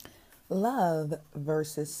Love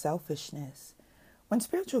versus selfishness. When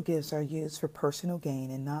spiritual gifts are used for personal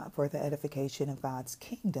gain and not for the edification of God's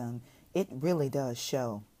kingdom, it really does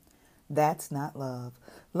show. That's not love.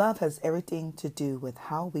 Love has everything to do with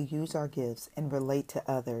how we use our gifts and relate to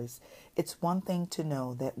others. It's one thing to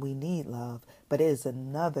know that we need love, but it is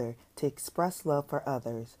another to express love for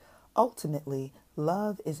others. Ultimately,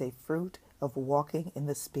 love is a fruit of walking in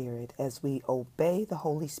the Spirit. As we obey the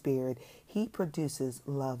Holy Spirit, He produces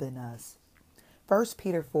love in us. 1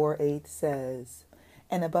 Peter 4:8 says,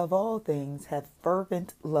 "And above all things have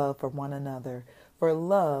fervent love for one another, for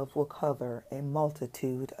love will cover a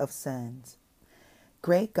multitude of sins."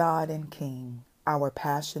 Great God and King, our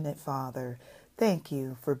passionate Father, thank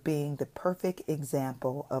you for being the perfect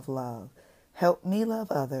example of love. Help me love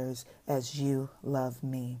others as you love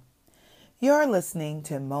me. You're listening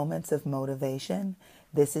to Moments of Motivation.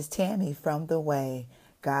 This is Tammy from The Way.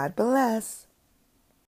 God bless.